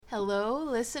Hello,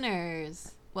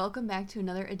 listeners. Welcome back to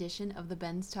another edition of the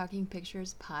Ben's Talking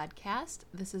Pictures podcast.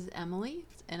 This is Emily,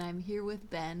 and I'm here with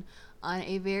Ben on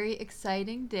a very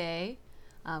exciting day,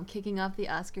 kicking off the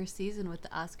Oscar season with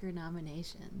the Oscar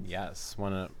nominations. Yes,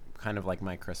 kind of like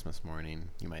my Christmas morning,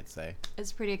 you might say.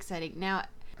 It's pretty exciting. Now,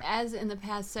 as in the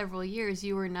past several years,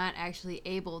 you were not actually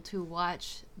able to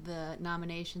watch the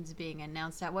nominations being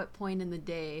announced. At what point in the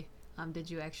day did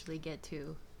you actually get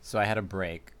to? So I had a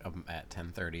break at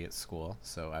 10:30 at school,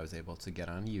 so I was able to get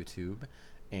on YouTube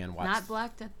and watch. Not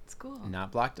blocked at school.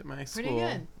 Not blocked at my school. Pretty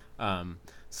good.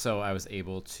 So I was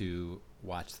able to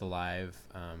watch the live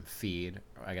feed.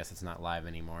 I guess it's not live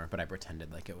anymore, but I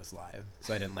pretended like it was live.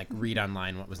 So I didn't read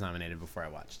online what was nominated before I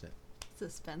watched it.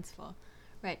 Suspenseful.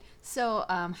 Right. So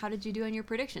how did you do on your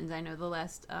predictions? I know the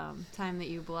last time that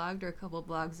you blogged, or a couple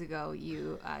blogs ago,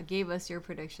 you gave us your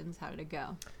predictions. How did it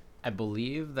go? I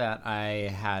believe that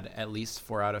I had at least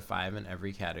 4 out of 5 in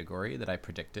every category that I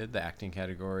predicted, the acting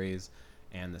categories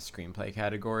and the screenplay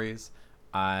categories.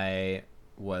 I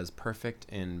was perfect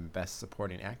in Best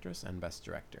Supporting Actress and Best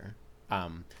Director.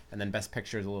 And then Best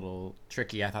Picture is a little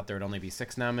tricky. I thought there would only be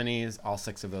 6 nominees. All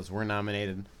 6 of those were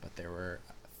nominated, but there were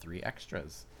 3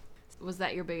 extras. Was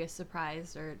that your biggest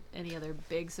surprise, or any other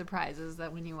big surprises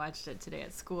that when you watched it today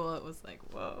at school, it was like,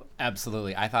 whoa?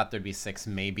 Absolutely. I thought there'd be 6,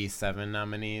 maybe 7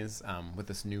 nominees. With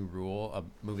this new rule, a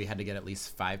movie had to get at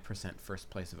least 5%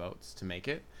 first place votes to make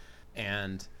it.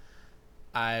 And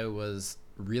I was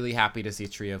really happy to see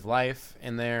Tree of Life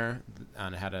in there.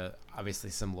 And it had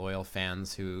obviously some loyal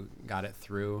fans who got it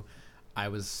through. I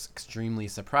was extremely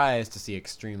surprised to see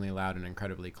Extremely Loud and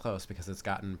Incredibly Close, because it's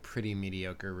gotten pretty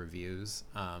mediocre reviews.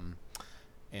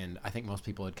 And I think most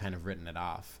people had kind of written it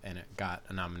off, and it got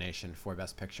a nomination for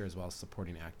Best Picture as well as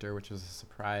Supporting Actor, which was a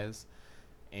surprise.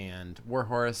 And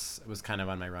Warhorse was kind of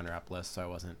on my runner-up list, so I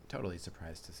wasn't totally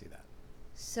surprised to see that.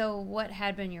 So what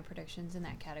had been your predictions in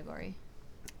that category?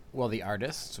 Well, The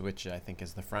Artist, which I think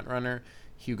is the front runner,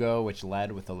 Hugo, which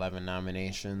led with 11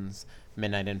 nominations,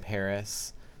 Midnight in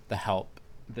Paris, The Help,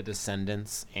 The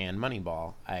Descendants, and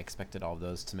Moneyball. I expected all of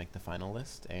those to make the final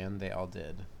list, and they all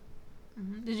did.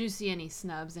 Mm-hmm. Did you see any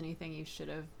snubs, anything you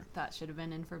thought should have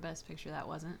been in for Best Picture that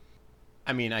wasn't?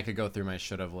 I mean, I could go through my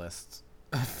should have list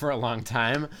for a long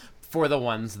time. For the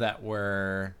ones that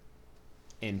were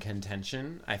in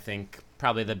contention, I think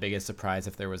probably the biggest surprise,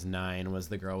 if there was 9, was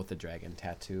The Girl with the Dragon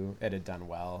Tattoo. It had done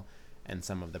well, and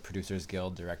some of the Producers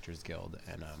Guild, Directors Guild,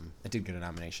 and it did get a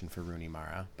nomination for Rooney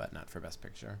Mara, but not for Best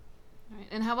Picture. All right.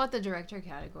 And how about the director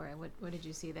category? What did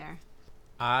you see there?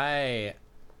 I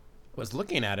was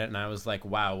looking at it and I was like,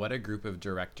 wow, what a group of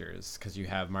directors, because you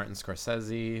have Martin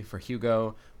Scorsese for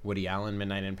Hugo, Woody Allen,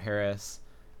 Midnight in Paris,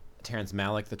 Terrence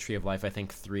Malick, The Tree of Life. I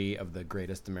think 3 of the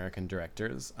greatest American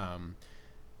directors.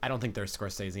 I don't think they're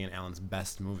Scorsese and Allen's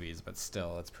best movies, but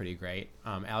still, it's pretty great.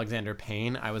 Alexander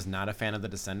Payne, I was not a fan of The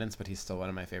Descendants, but he's still one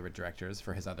of my favorite directors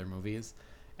for his other movies.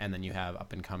 And then you have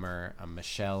up-and-comer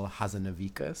Michelle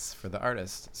Hazanavicius for The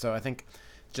Artist. So I think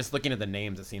just looking at the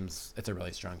names, it seems it's a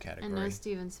really strong category. And no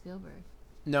Steven Spielberg.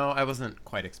 No, I wasn't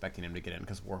quite expecting him to get in,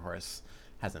 because Warhorse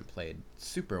hasn't played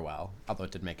super well, although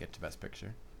it did make it to Best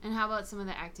Picture. And how about some of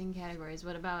the acting categories?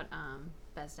 What about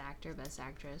Best Actor, Best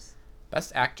Actress?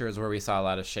 Best Actor is where we saw a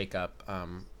lot of shakeup.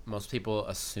 Most people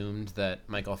assumed that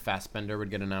Michael Fassbender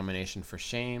would get a nomination for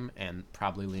Shame, and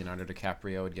probably Leonardo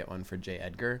DiCaprio would get one for J.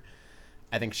 Edgar.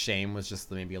 I think Shame was just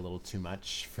maybe a little too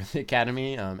much for the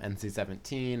Academy.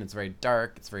 NC-17, it's very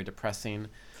dark, it's very depressing,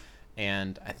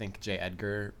 and I think J.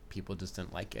 Edgar, people just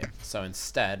didn't like it. So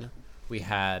instead, we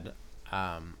had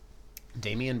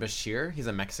Damian Bashir. He's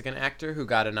a Mexican actor who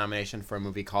got a nomination for a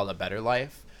movie called A Better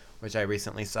Life, which I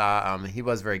recently saw. He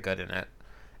was very good in it.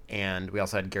 And we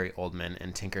also had Gary Oldman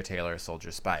in Tinker Tailor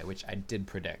Soldier Spy, which I did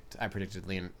predict. I predicted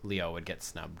Leo would get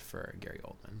snubbed for Gary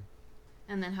Oldman.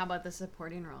 And then how about the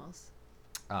supporting roles?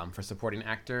 For supporting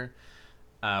actor,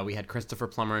 we had Christopher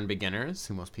Plummer in Beginners,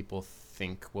 who most people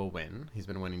think will win. He's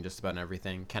been winning just about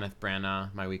everything. Kenneth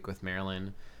Branagh, My Week with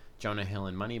Marilyn, Jonah Hill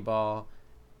in Moneyball,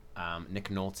 Nick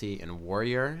Nolte in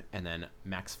Warrior, and then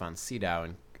Max von Sydow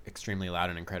in Extremely Loud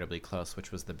and Incredibly Close,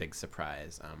 which was the big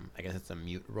surprise. I guess it's a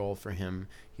mute role for him.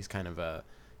 He's a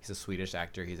Swedish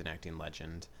actor. He's an acting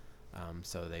legend.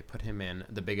 So they put him in.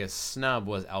 The biggest snub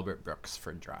was Albert Brooks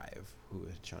for Drive, who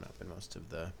had shown up in most of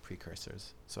the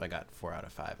precursors. So I got 4 out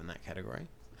of 5 in that category.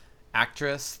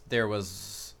 Actress, there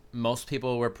was most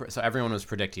people were so everyone was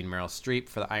predicting Meryl Streep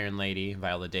for The Iron Lady,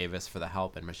 Viola Davis for The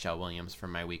Help, and Michelle Williams for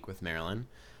My Week with Marilyn.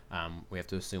 We have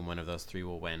to assume one of those 3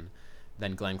 will win.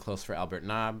 Then Glenn Close for Albert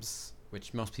Nobbs,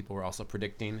 which most people were also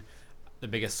predicting. The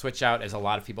biggest switch out is a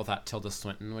lot of people thought Tilda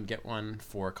Swinton would get one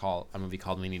for a movie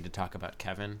called We Need to Talk About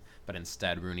Kevin, but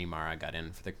instead Rooney Mara got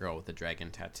in for The Girl with the Dragon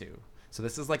Tattoo. So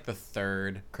this is like the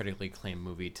third critically acclaimed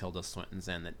movie Tilda Swinton's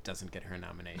in that doesn't get her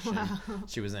nomination. Wow.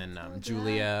 She was in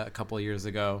Julia a couple years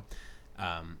ago,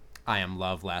 I Am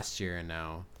Love last year, and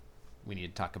now We Need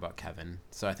to Talk About Kevin.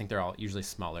 So I think they're all usually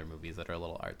smaller movies that are a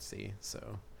little artsy.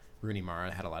 So Rooney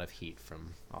Mara had a lot of heat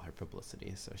from all her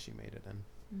publicity, so she made it in.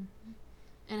 Mm-hmm.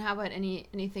 And how about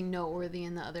anything noteworthy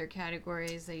in the other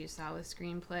categories that you saw with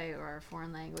screenplay or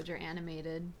foreign language or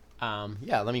animated?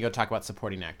 Let me go talk about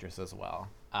supporting actors as well.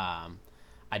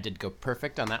 I did go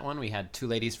perfect on that one. We had two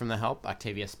ladies from The Help,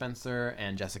 Octavia Spencer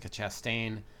and Jessica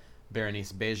Chastain,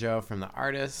 Berenice Bejo from The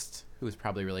Artist, who was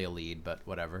probably really a lead, but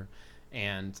whatever,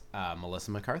 and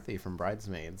Melissa McCarthy from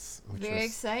Bridesmaids. Which Very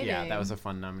exciting. Yeah, that was a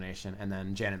fun nomination. And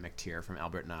then Janet McTeer from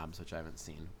Albert Nobbs, which I haven't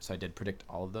seen. So I did predict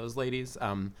all of those ladies.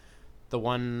 The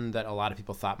one that a lot of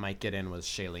people thought might get in was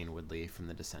Shailene Woodley from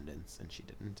The Descendants, and she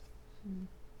didn't.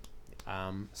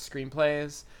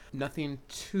 Screenplays, nothing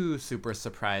too super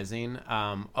surprising.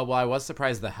 I was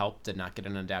surprised The Help did not get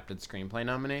an adapted screenplay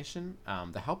nomination.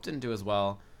 The Help didn't do as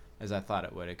well as I thought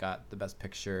it would. It got the Best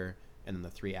Picture and then the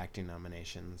 3 acting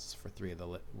nominations for 3 of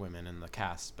the women in the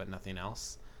cast, but nothing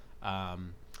else.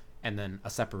 And then A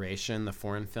Separation, the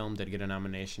foreign film, did get a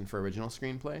nomination for original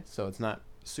screenplay, so it's not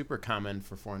super common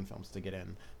for foreign films to get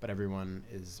in, but everyone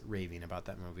is raving about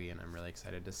that movie, and I'm really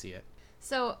excited to see it.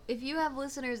 So if you have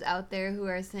listeners out there who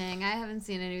are saying, I haven't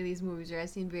seen any of these movies, or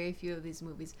I've seen very few of these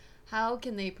movies, how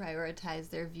can they prioritize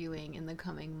their viewing in the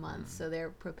coming months so they're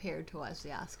prepared to watch the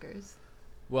Oscars?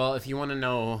 Well, if you want to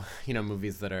know,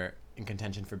 movies that are in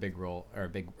contention for big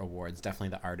awards, definitely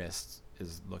The Artist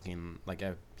is looking like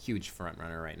a huge front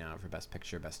runner right now for Best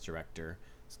Picture, Best Director.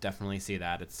 So definitely see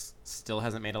that. It's still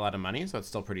hasn't made a lot of money, so it's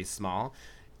still pretty small.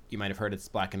 You might have heard it's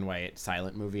black and white,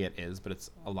 silent movie. It is, but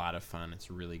it's a lot of fun. It's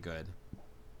really good.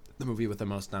 The movie with the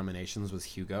most nominations was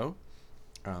Hugo.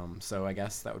 So I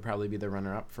guess that would probably be the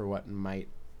runner-up for what might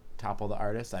topple The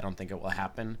Artist. I don't think it will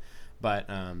happen, but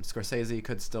Scorsese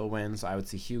could still win, so I would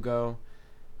see Hugo.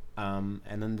 And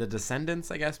then The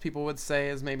Descendants, I guess people would say,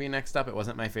 is maybe next up. It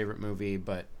wasn't my favorite movie,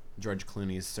 but George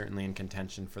Clooney's certainly in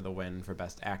contention for the win for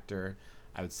Best Actor.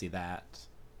 I would see that.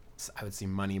 I would see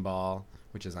Moneyball,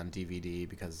 which is on DVD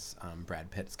because Brad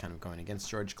Pitt's kind of going against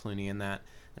George Clooney in that.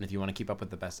 And if you want to keep up with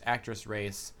the Best Actress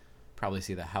race, probably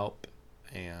see The Help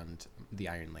and The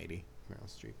Iron Lady, Meryl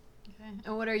Streep. Okay.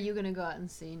 And what are you going to go out and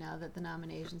see now that the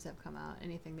nominations have come out?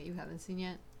 Anything that you haven't seen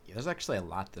yet? Yeah, there's actually a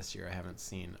lot this year I haven't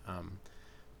seen.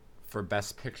 For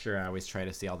Best Picture, I always try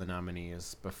to see all the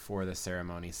nominees before the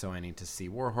ceremony, so I need to see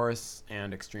War Horse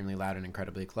and Extremely Loud and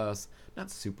Incredibly Close. Not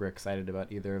super excited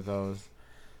about either of those.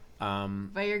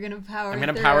 But you're going to power I'm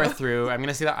going to power through. I'm going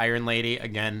to see The Iron Lady.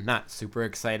 Again, not super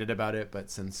excited about it, but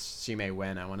since she may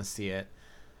win, I want to see it.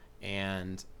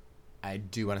 And I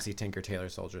do want to see Tinker Tailor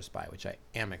Soldier Spy, which I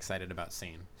am excited about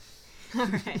seeing. All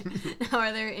right. Now,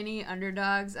 are there any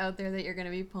underdogs out there that you're going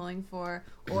to be pulling for?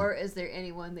 Or is there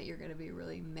anyone that you're going to be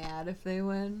really mad if they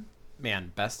win?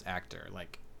 Man, Best Actor.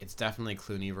 It's definitely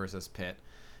Clooney versus Pitt.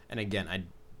 And again, I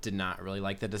did not really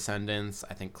like The Descendants.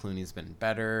 I think Clooney's been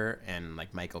better. And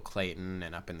Michael Clayton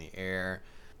and Up in the Air.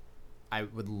 I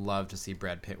would love to see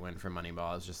Brad Pitt win for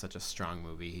Moneyball. It's just such a strong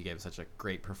movie. He gave such a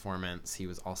great performance. He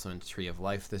was also in Tree of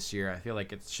Life this year. I feel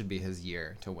like it should be his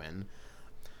year to win.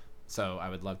 So I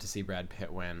would love to see Brad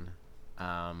Pitt win.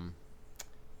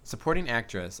 Supporting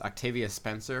actress, Octavia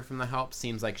Spencer from The Help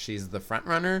seems like she's the front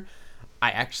runner.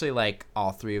 I actually like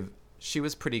all 3 of... She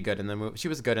was pretty good in the movie. She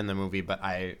was good in the movie, but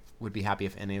I would be happy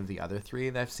if any of the other 3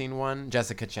 that I've seen won.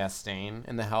 Jessica Chastain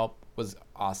in The Help was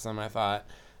awesome, I thought.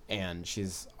 And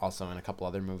she's also in a couple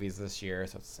other movies this year,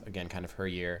 so it's, again, kind of her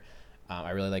year.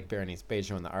 I really like Berenice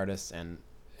Bejo in The Artist, and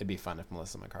it'd be fun if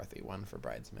Melissa McCarthy won for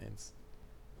Bridesmaids.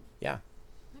 Yeah.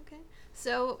 Okay.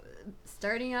 So,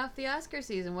 starting off the Oscar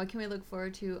season, what can we look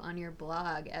forward to on your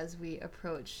blog as we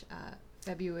approach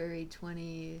February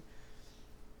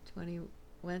 2020?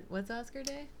 What's Oscar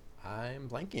Day? I'm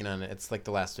blanking on it. It's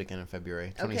the last weekend in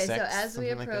February. 26th, okay, so as we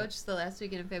approach like the last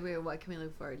weekend in February, what can we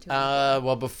look forward to?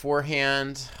 Well,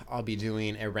 beforehand, I'll be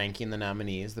doing a ranking the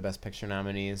nominees, the Best Picture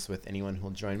nominees, with anyone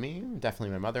who'll join me. Definitely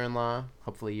my mother-in-law.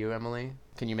 Hopefully you, Emily.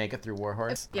 Can you make it through War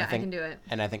Horse? Yeah, I can do it.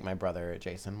 And I think my brother,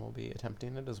 Jason, will be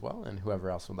attempting it as well, and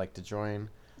whoever else would like to join.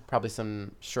 Probably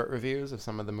some short reviews of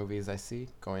some of the movies I see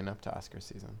going up to Oscar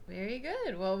season. Very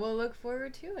good. Well, we'll look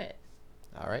forward to it.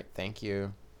 All right. Thank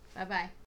you. Bye-bye.